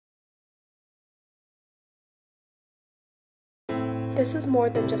This is more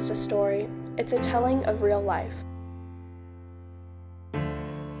than just a story, it's a telling of real life.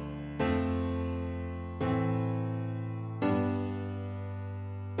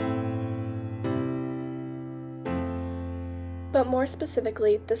 But more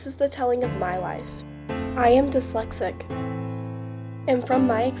specifically, this is the telling of my life. I am dyslexic. And from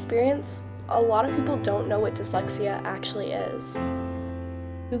my experience, a lot of people don't know what dyslexia actually is.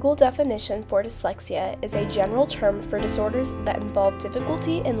 Google definition for dyslexia is a general term for disorders that involve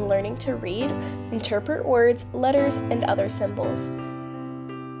difficulty in learning to read, interpret words, letters, and other symbols.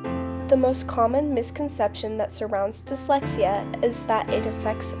 The most common misconception that surrounds dyslexia is that it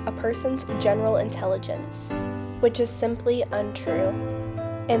affects a person's general intelligence, which is simply untrue.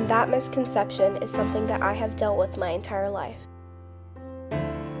 And that misconception is something that I have dealt with my entire life.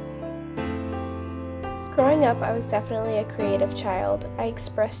 Growing up, I was definitely a creative child. I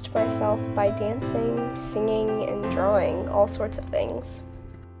expressed myself by dancing, singing, and drawing, all sorts of things.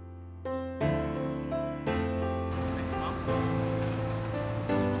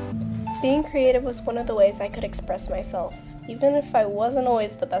 Being creative was one of the ways I could express myself, even if I wasn't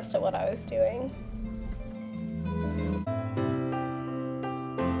always the best at what I was doing.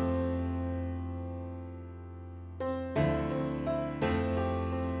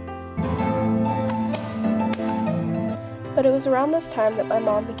 But it was around this time that my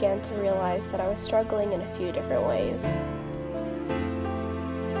mom began to realize that I was struggling in a few different ways.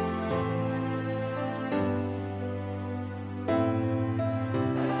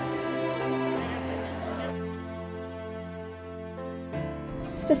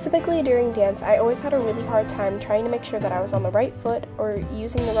 Specifically during dance, I always had a really hard time trying to make sure that I was on the right foot or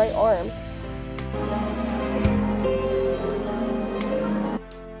using the right arm.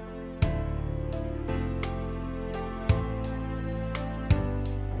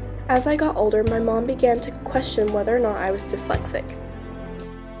 As I got older, my mom began to question whether or not I was dyslexic.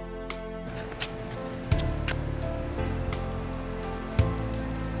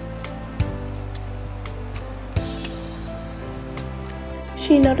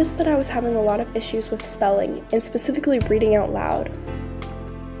 She noticed that I was having a lot of issues with spelling, and specifically reading out loud.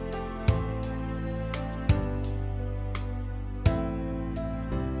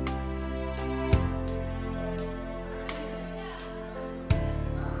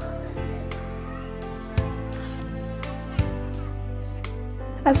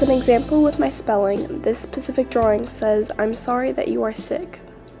 As an example with my spelling, this specific drawing says, "I'm sorry that you are sick."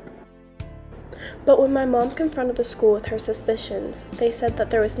 But when my mom confronted the school with her suspicions, they said that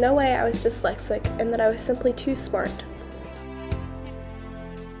there was no way I was dyslexic and that I was simply too smart.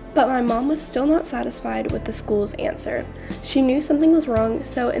 But my mom was still not satisfied with the school's answer. She knew something was wrong,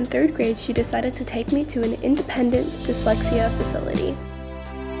 so in 3rd grade she decided to take me to an independent dyslexia facility.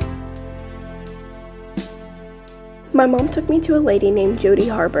 My mom took me to a lady named Jody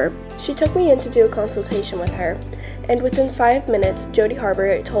Harbor. She took me in to do a consultation with her, and within 5 minutes, Jody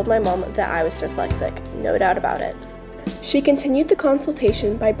Harbor told my mom that I was dyslexic, no doubt about it. She continued the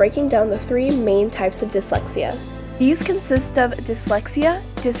consultation by breaking down the 3 main types of dyslexia. These consist of dyslexia,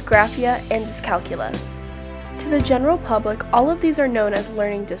 dysgraphia, and dyscalculia. To the general public, all of these are known as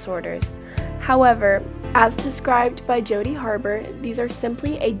learning disorders. However, as described by Jody Harbor, these are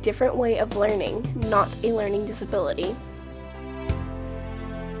simply a different way of learning, not a learning disability.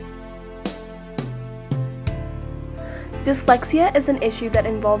 Dyslexia is an issue that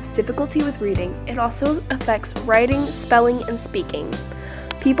involves difficulty with reading. It also affects writing, spelling, and speaking.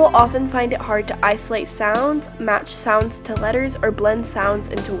 People often find it hard to isolate sounds, match sounds to letters, or blend sounds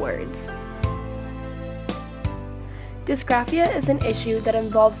into words. Dysgraphia is an issue that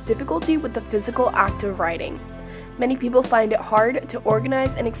involves difficulty with the physical act of writing. Many people find it hard to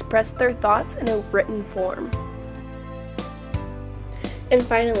organize and express their thoughts in a written form. And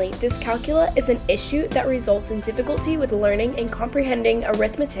finally, dyscalculia is an issue that results in difficulty with learning and comprehending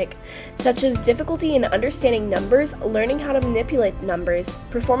arithmetic, such as difficulty in understanding numbers, learning how to manipulate numbers,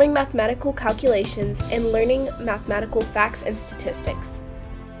 performing mathematical calculations, and learning mathematical facts and statistics.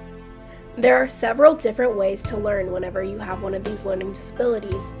 There are several different ways to learn whenever you have one of these learning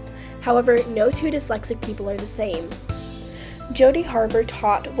disabilities. However, no 2 dyslexic people are the same. Jody Harbor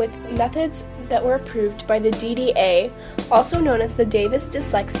taught with methods that were approved by the DDA, also known as the Davis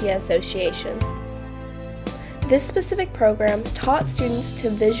Dyslexia Association. This specific program taught students to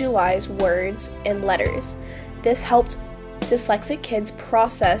visualize words and letters. This helped dyslexic kids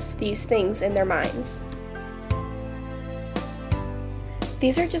process these things in their minds.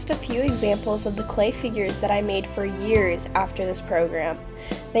 These are just a few examples of the clay figures that I made for years after this program.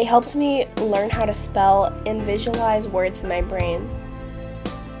 They helped me learn how to spell and visualize words in my brain.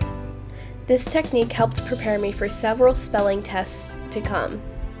 This technique helped prepare me for several spelling tests to come.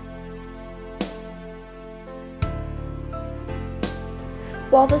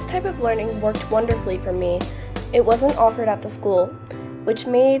 While this type of learning worked wonderfully for me, it wasn't offered at the school, which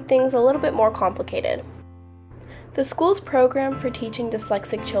made things a little bit more complicated. The school's program for teaching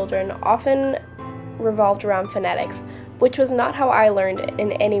dyslexic children often revolved around phonetics, which was not how I learned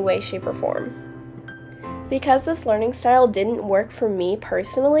in any way, shape, or form. Because this learning style didn't work for me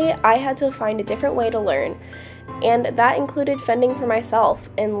personally, I had to find a different way to learn, and that included fending for myself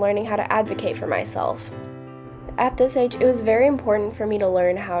and learning how to advocate for myself. At this age, it was very important for me to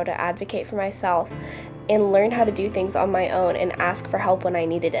learn how to advocate for myself and learn how to do things on my own and ask for help when I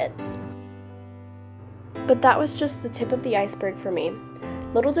needed it. But that was just the tip of the iceberg for me.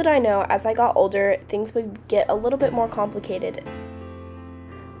 Little did I know, as I got older, things would get a little bit more complicated.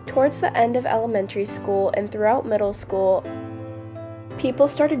 Towards the end of elementary school and throughout middle school, people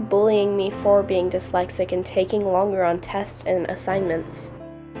started bullying me for being dyslexic and taking longer on tests and assignments.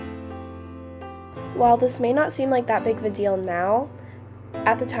 While this may not seem like that big of a deal now,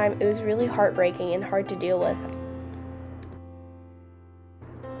 at the time it was really heartbreaking and hard to deal with.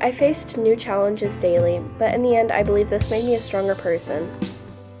 I faced new challenges daily, but in the end I believe this made me a stronger person.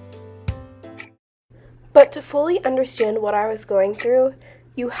 But to fully understand what I was going through,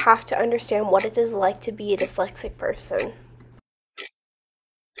 you have to understand what it is like to be a dyslexic person.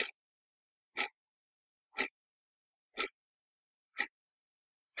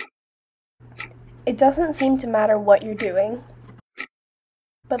 It doesn't seem to matter what you're doing,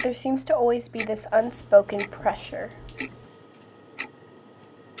 but there seems to always be this unspoken pressure.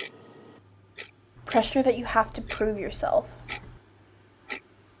 Pressure that you have to prove yourself.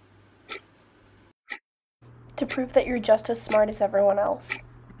 To prove that you're just as smart as everyone else.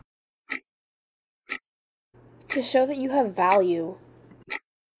 To show that you have value.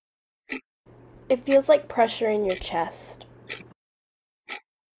 It feels like pressure in your chest.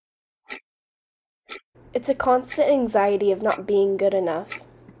 It's a constant anxiety of not being good enough.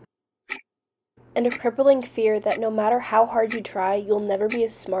 And a crippling fear that no matter how hard you try, you'll never be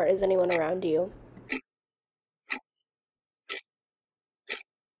as smart as anyone around you.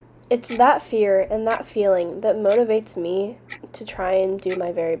 It's that fear and that feeling that motivates me to try and do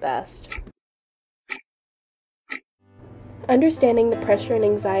my very best. Understanding the pressure and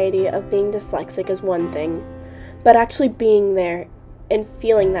anxiety of being dyslexic is one thing, but actually being there and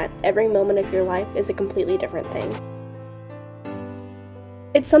feeling that every moment of your life is a completely different thing.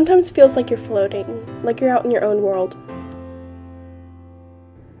 It sometimes feels like you're floating, like you're out in your own world.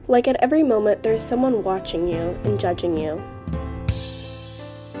 Like at every moment there's someone watching you and judging you.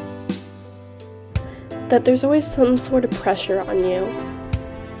 That there's always some sort of pressure on you.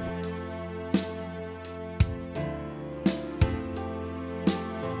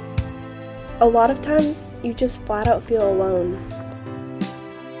 A lot of times, you just flat out feel alone.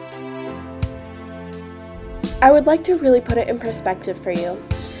 I would like to really put it in perspective for you.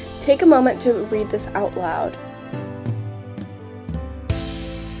 Take a moment to read this out loud.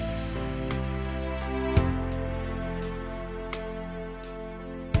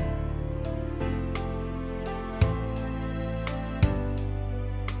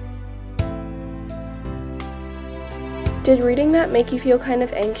 Did reading that make you feel kind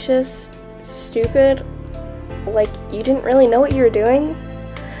of anxious, stupid, like you didn't really know what you were doing?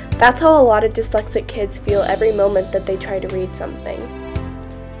 That's how a lot of dyslexic kids feel every moment that they try to read something.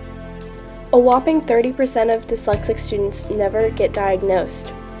 A whopping 30% of dyslexic students never get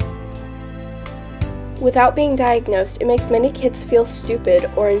diagnosed. Without being diagnosed, it makes many kids feel stupid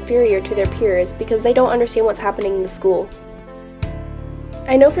or inferior to their peers because they don't understand what's happening in the school.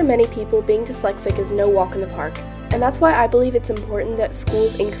 I know for many people, being dyslexic is no walk in the park. And that's why I believe it's important that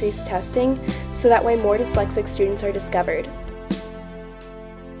schools increase testing so that way more dyslexic students are discovered.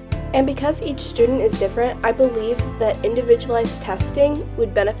 And because each student is different, I believe that individualized testing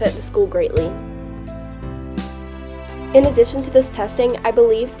would benefit the school greatly. In addition to this testing, I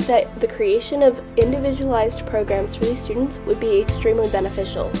believe that the creation of individualized programs for these students would be extremely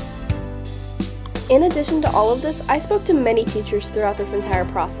beneficial. In addition to all of this, I spoke to many teachers throughout this entire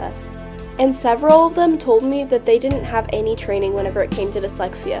process. And several of them told me that they didn't have any training whenever it came to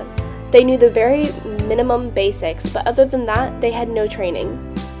dyslexia. They knew the very minimum basics, but other than that, they had no training.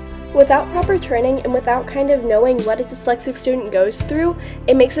 Without proper training and without kind of knowing what a dyslexic student goes through,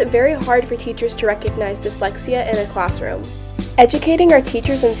 it makes it very hard for teachers to recognize dyslexia in a classroom. Educating our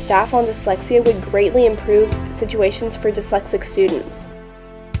teachers and staff on dyslexia would greatly improve situations for dyslexic students.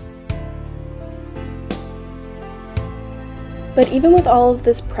 But even with all of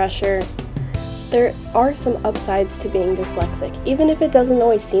this pressure, there are some upsides to being dyslexic, even if it doesn't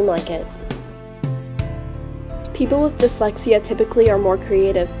always seem like it. People with dyslexia typically are more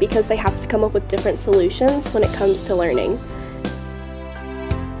creative because they have to come up with different solutions when it comes to learning.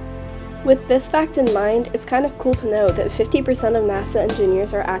 With this fact in mind, it's kind of cool to know that 50% of NASA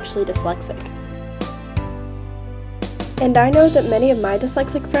engineers are actually dyslexic. And I know that many of my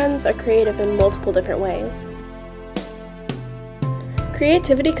dyslexic friends are creative in multiple different ways.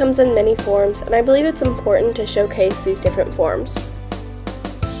 Creativity comes in many forms, and I believe it's important to showcase these different forms.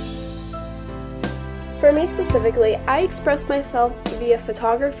 For me specifically, I express myself via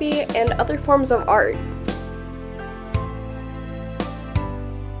photography and other forms of art.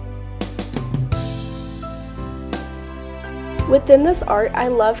 Within this art, I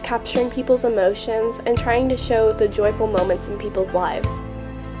love capturing people's emotions and trying to show the joyful moments in people's lives.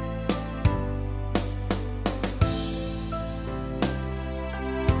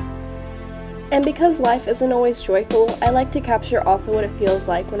 And because life isn't always joyful, I like to capture also what it feels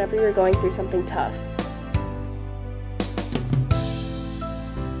like whenever you're going through something tough.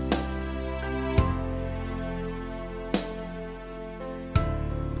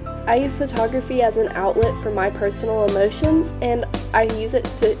 I use photography as an outlet for my personal emotions, and I use it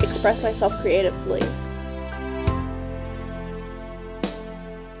to express myself creatively.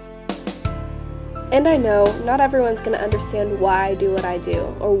 And I know not everyone's going to understand why I do what I do,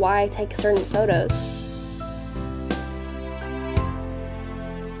 or why I take certain photos.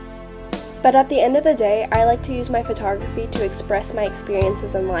 But at the end of the day, I like to use my photography to express my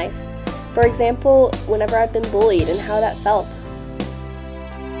experiences in life. For example, whenever I've been bullied and how that felt.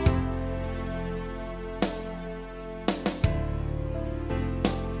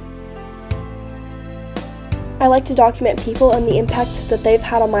 I like to document people and the impact that they've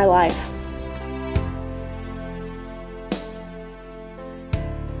had on my life.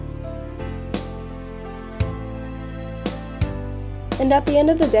 And at the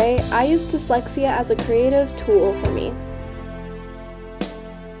end of the day, I use dyslexia as a creative tool for me.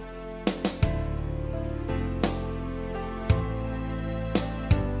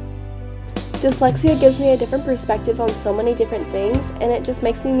 Dyslexia gives me a different perspective on so many different things, and it just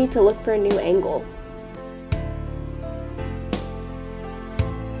makes me need to look for a new angle.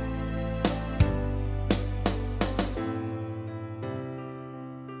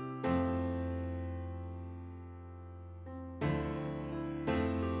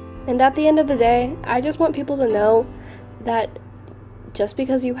 And at the end of the day, I just want people to know that just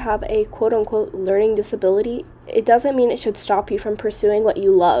because you have a quote-unquote learning disability, it doesn't mean it should stop you from pursuing what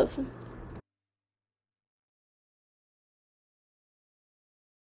you love.